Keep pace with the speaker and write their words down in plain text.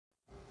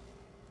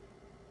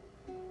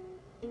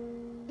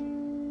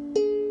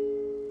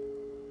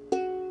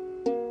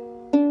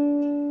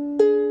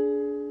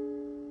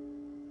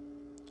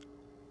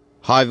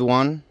Hi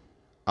everyone,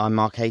 I'm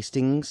Mark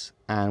Hastings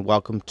and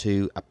welcome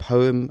to A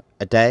Poem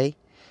a Day,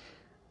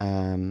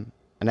 an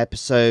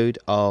episode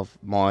of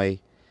my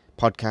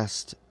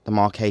podcast, The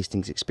Mark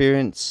Hastings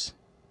Experience,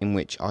 in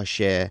which I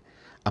share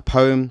a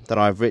poem that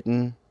I've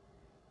written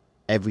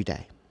every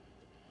day.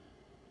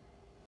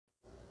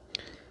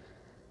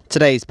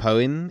 Today's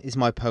poem is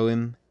my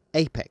poem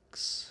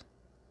Apex,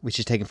 which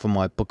is taken from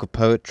my book of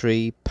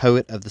poetry,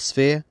 Poet of the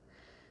Sphere,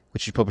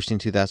 which was published in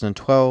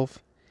 2012,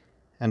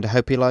 and I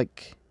hope you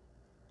like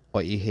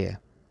what you hear.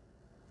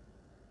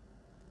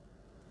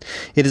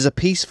 It is a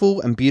peaceful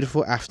and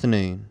beautiful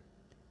afternoon,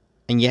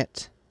 and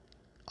yet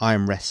I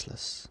am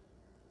restless.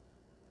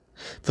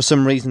 For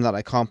some reason that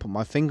I can't put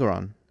my finger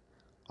on,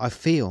 I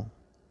feel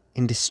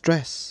in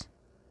distress.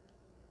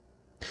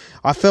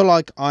 I feel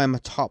like I am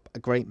atop a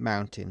great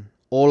mountain,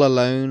 all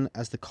alone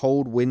as the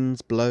cold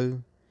winds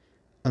blow,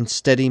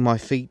 unsteady my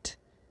feet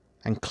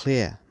and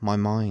clear my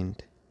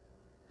mind.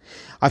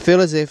 I feel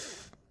as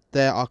if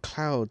there are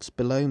clouds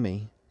below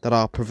me that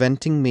are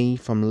preventing me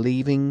from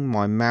leaving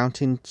my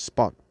mountain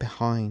spot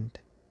behind.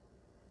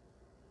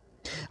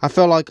 I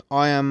feel like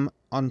I am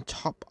on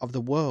top of the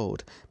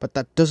world, but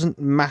that doesn't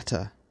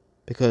matter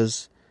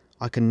because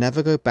I can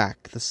never go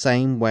back the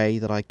same way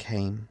that I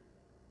came.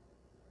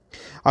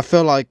 I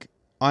feel like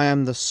I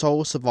am the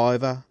sole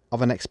survivor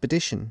of an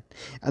expedition,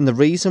 and the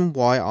reason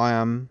why I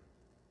am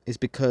is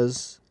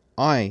because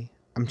I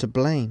am to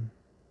blame.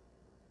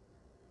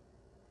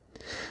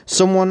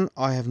 Someone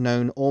I have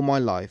known all my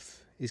life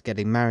is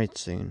getting married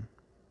soon,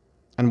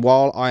 and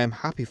while I am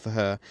happy for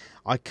her,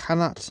 I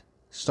cannot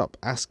stop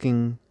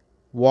asking,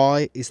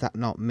 why is that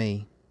not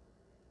me?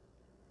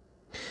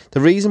 The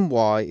reason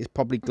why is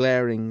probably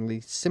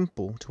glaringly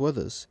simple to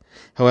others.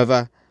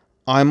 However,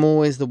 I'm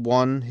always the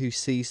one who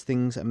sees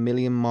things a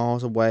million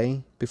miles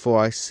away before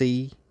I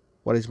see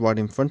what is right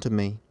in front of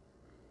me.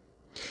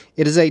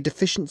 It is a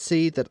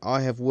deficiency that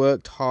I have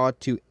worked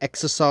hard to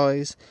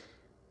exercise,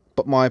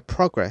 but my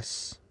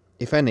progress,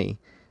 if any,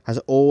 has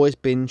always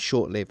been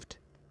short-lived.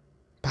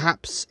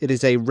 Perhaps it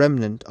is a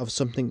remnant of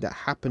something that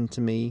happened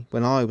to me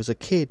when I was a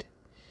kid.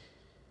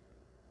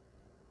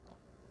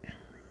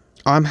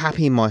 I'm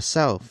happy in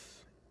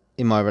myself,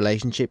 in my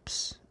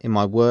relationships, in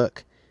my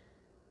work,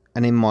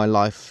 and in my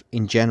life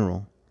in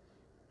general.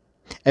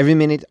 Every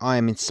minute I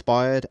am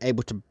inspired,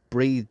 able to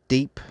breathe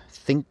deep,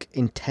 think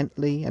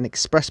intently, and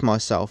express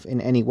myself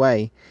in any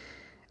way,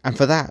 and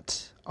for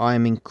that I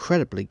am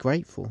incredibly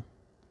grateful.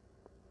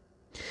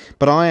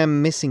 But I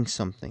am missing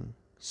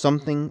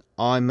something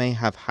I may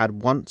have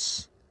had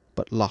once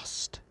but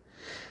lost,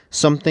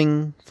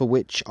 something for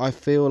which I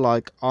feel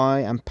like I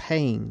am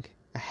paying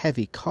a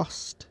heavy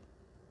cost.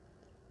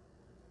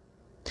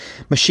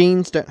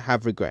 Machines don't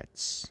have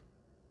regrets,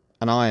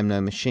 and I am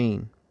no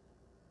machine.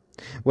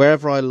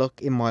 Wherever I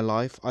look in my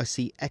life, I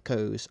see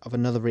echoes of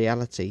another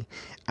reality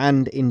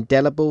and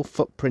indelible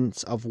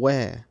footprints of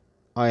where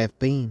I have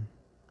been.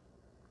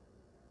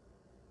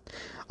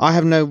 I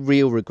have no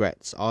real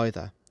regrets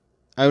either,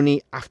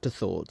 only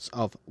afterthoughts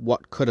of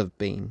what could have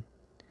been,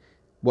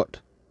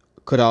 what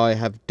could I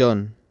have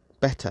done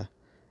better,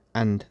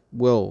 and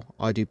will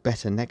I do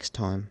better next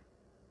time?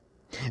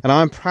 And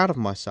I am proud of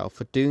myself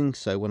for doing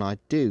so when I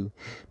do,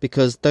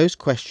 because those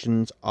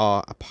questions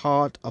are a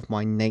part of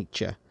my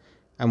nature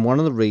and one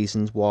of the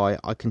reasons why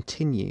I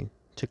continue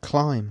to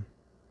climb.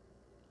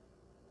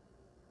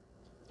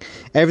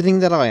 Everything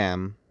that I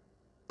am,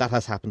 that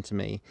has happened to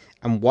me,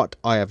 and what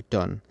I have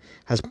done,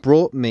 has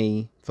brought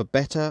me, for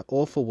better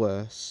or for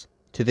worse,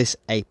 to this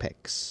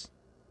apex.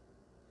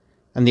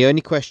 And the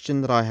only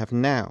question that I have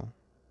now,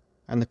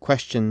 and the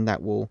question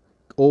that will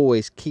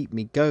always keep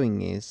me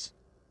going is,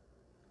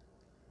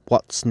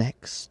 what's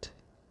next?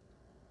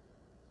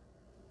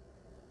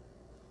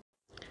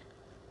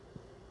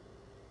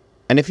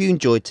 And if you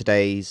enjoyed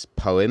today's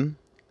poem,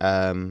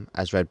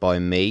 as read by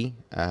me,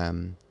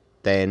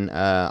 then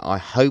I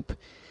hope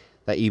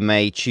that you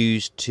may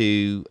choose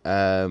to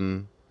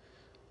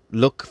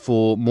look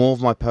for more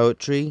of my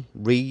poetry,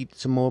 read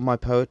some more of my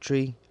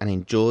poetry, and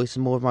enjoy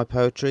some more of my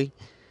poetry.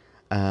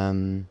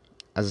 As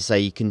I say,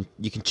 you can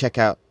check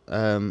out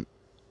a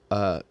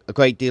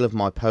great deal of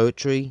my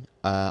poetry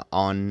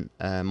on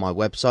my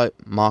website,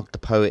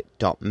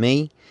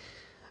 markthepoet.me.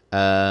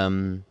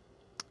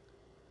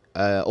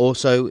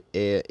 Also,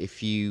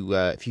 if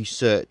you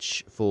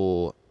search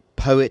for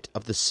Poet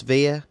of the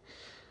Sphere,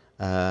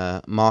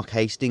 Mark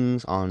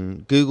Hastings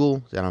on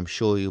Google, then I'm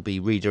sure you'll be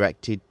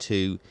redirected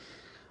to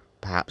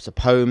perhaps a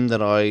poem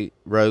that I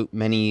wrote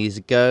many years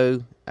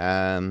ago,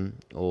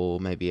 or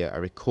maybe a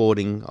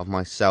recording of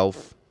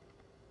myself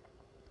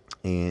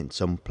in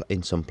some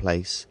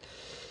place.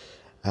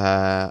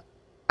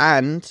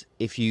 And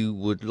if you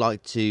would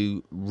like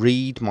to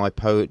read my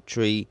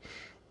poetry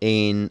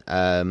in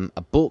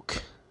a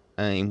book,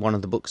 in one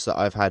of the books that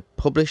I've had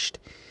published,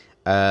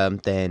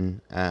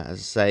 then as I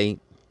say,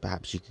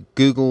 perhaps you could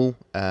Google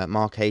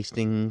Mark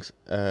Hastings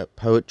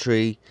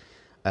poetry,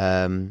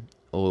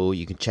 or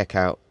you can check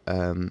out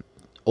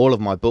all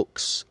of my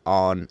books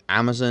on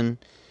Amazon.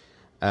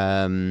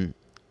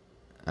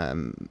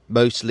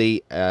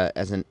 mostly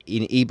as in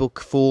ebook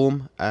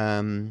form,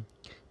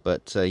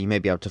 but you may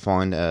be able to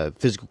find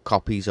physical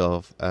copies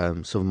of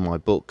some of my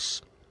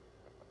books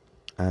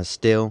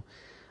still.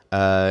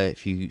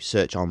 If you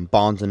search on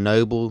Barnes and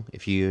Noble,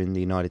 if you're in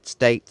the United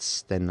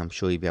States, then I'm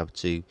sure you'll be able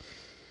to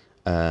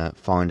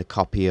find a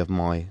copy of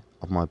my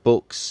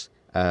books.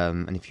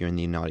 And if you're in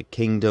the United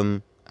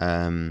Kingdom,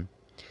 then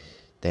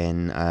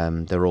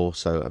they're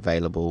also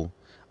available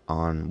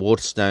on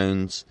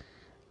Waterstones,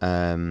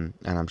 and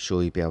I'm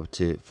sure you'll be able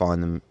to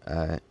find them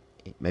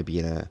maybe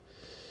in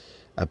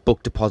a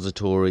book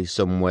depository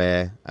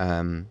somewhere.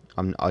 I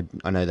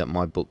know that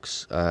my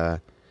books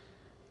have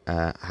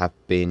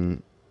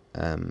been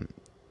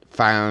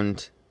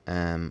found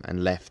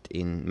and left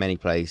in many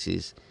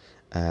places,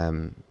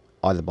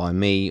 either by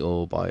me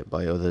or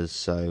by others.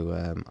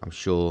 So I'm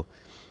sure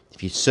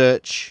if you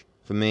search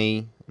for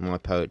me, my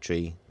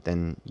poetry,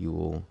 then you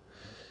will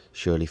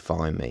surely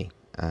find me.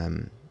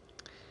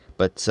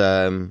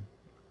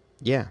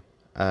 Yeah,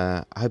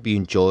 I hope you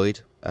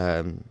enjoyed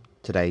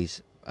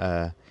today's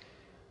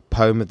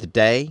poem of the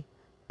day,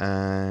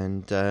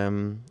 and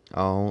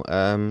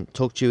I'll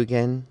talk to you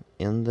again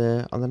on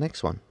the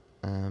next one.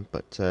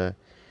 But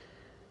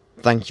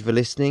thank you for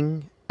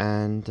listening,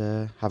 and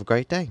have a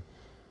great day.